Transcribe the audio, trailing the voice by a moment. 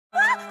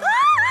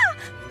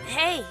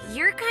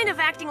kind of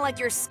acting like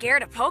you're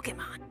scared of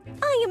Pokemon.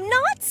 I am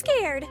not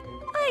scared.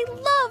 I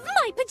love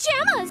my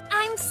pajamas.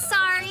 I'm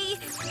sorry.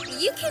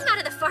 You came out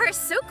of the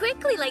forest so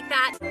quickly like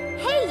that.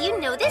 Hey, you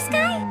know this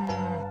guy?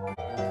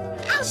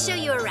 I'll show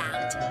you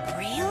around.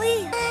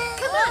 Really?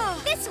 Come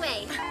on, this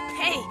way.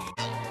 Hey.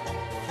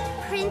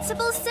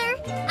 Principal, sir,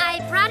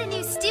 I brought a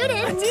new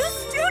student. A new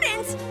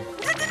student?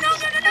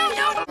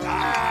 No.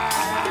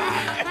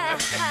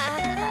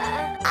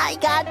 I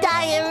got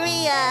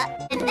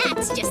diarrhea. And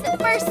that's just the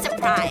first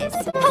surprise.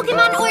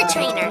 Pokemon or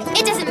trainer,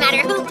 it doesn't matter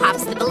who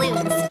pops the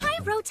balloons. Hi,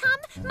 Rotom.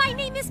 My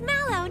name is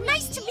Mallow.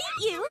 Nice to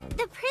meet you.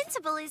 The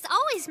principal is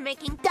always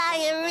making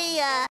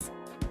Diarrhea.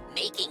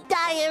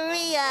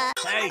 Diarrhea.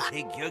 I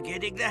think you're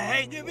getting the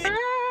hang of it.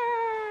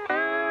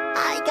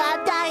 I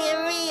got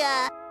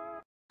diarrhea.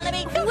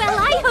 Well,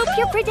 I hope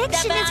your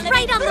prediction is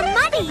right on the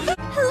money.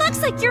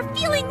 Looks like your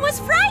feeling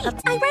was right.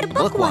 I read a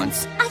book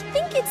once. I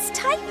think its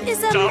type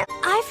is a...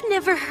 I've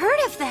never heard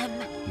of them.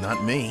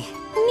 Not me.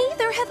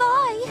 Neither have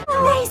I.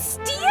 They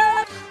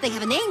steal? They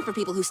have a name for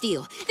people who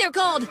steal. They're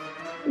called...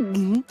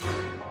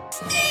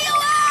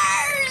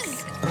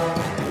 Stealers!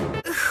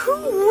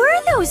 Who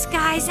were those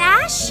guys,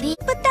 Ash?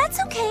 But that's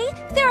okay.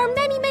 There are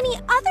many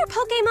other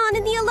Pokemon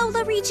in the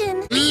Alola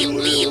region.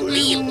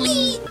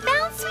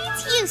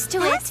 Bounsweet's used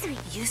to it.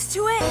 Used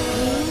to it?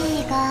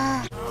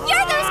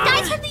 You're those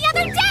guys from the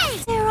other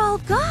day! They're all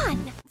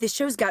gone. This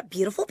show's got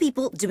beautiful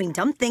people doing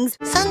dumb things.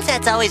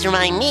 Sunsets always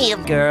remind me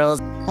of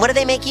girls. What do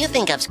they make you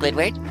think of,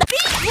 Squidward? Be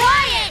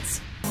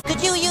quiet!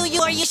 Could you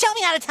show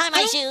me how to tie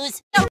my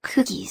shoes? No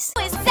cookies.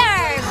 Is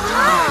served.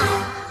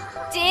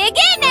 Dig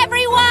in,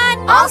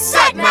 everyone! All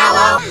set,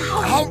 Mallow!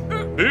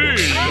 Hey,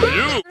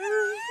 you!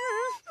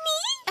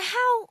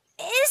 How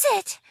is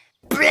it?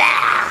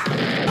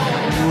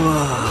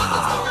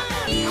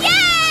 Yay!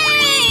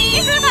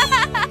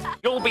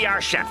 You'll be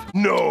our chef.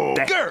 No,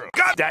 the girl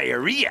got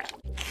diarrhea.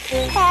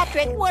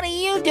 Patrick, what are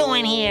you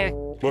doing here?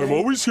 I'm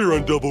always here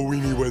on Double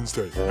Weenie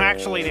Wednesday.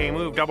 Actually, they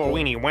moved Double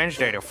Weenie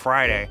Wednesday to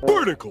Friday.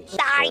 Barnacles!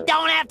 I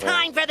don't have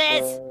time for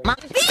this!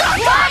 Be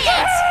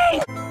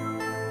quiet!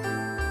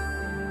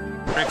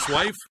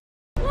 Ex-wife?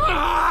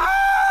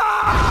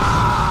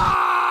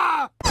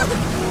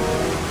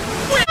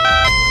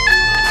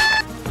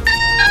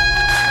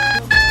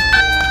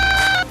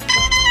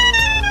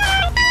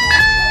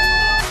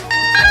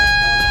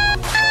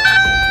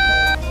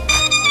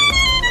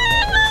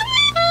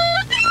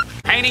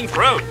 Painting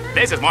fruit.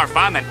 This is more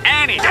fun than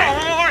anything.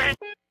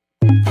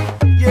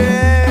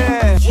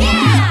 Yeah!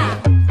 Yeah!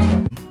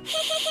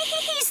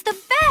 He's the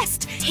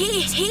best!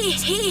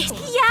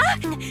 Yeah?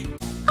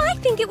 I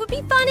think it would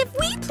be fun if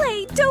we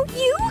played, don't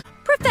you?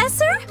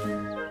 Professor?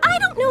 I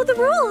don't know the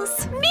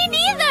rules. Me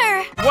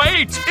neither!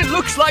 Wait! It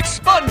looks like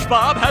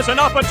SpongeBob has an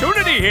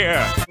opportunity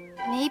here.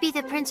 Maybe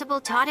the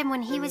principal taught him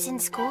when he was in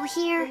school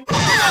here?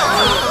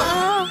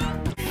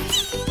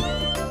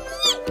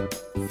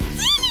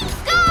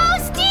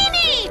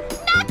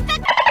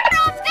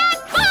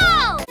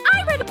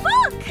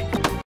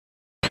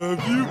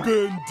 Have you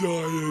been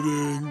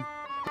dieting?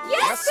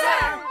 Yes,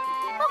 sir!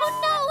 Oh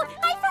no,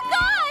 I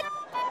forgot!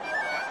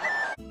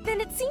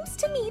 Then it seems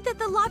to me that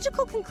the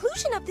logical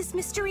conclusion of this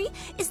mystery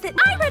is that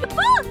I read a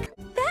book!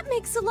 That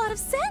makes a lot of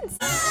sense.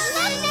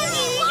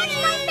 Watch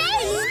my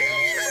face!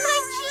 My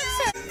cheeks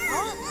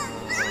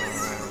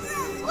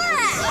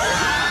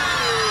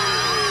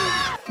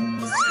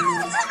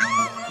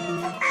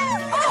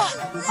Oh,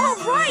 all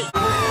right!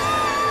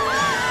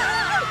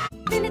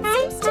 Then it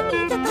seems to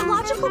me that the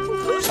logical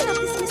conclusion of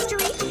this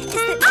mystery is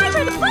that I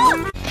read a book!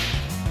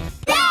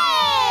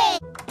 Yay!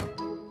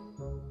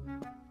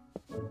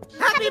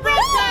 Happy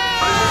birthday!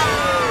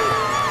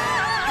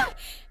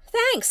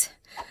 Thanks.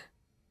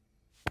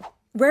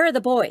 Where are the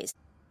boys?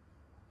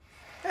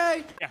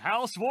 Hey,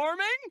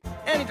 Housewarming?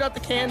 and he dropped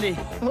the candy.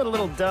 What a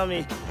little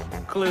dummy.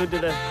 Glued to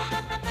the...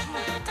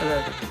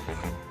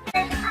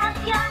 I'm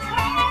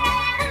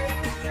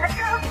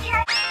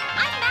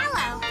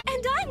Mallow.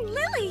 And I'm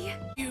Lillie.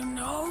 You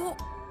know,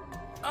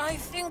 I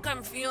think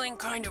I'm feeling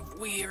kind of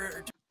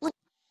weird. I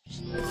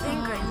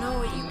think I know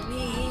what you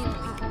mean.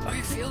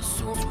 I feel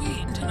so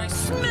sweet and I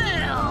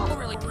smell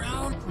really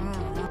brown.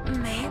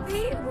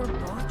 Maybe we're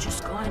both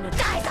just going to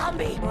die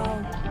zombie.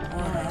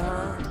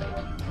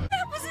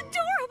 That was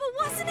adorable,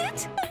 wasn't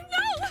it? Oh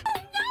no!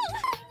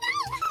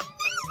 Oh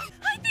no!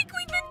 I think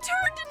we've been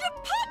turned into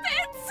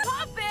puppets!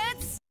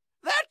 Puppets?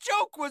 That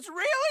joke was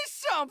really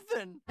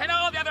something. And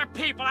all the other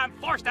people I'm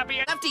forced to be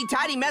a...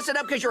 Lefty-tighty mess it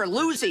up because you're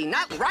losing,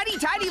 not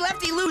righty-tighty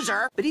lefty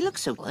loser. But he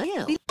looks so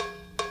well.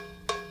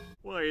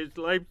 Why is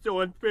life so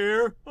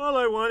unfair? All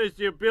I want is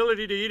the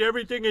ability to eat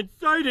everything in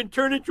sight and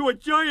turn into a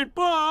giant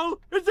ball.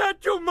 Is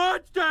that too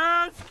much to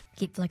ask?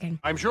 Keep flicking.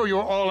 I'm sure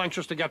you're all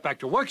anxious to get back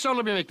to work, so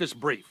let me make this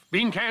brief.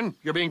 Bean Can,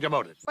 you're being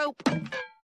demoted.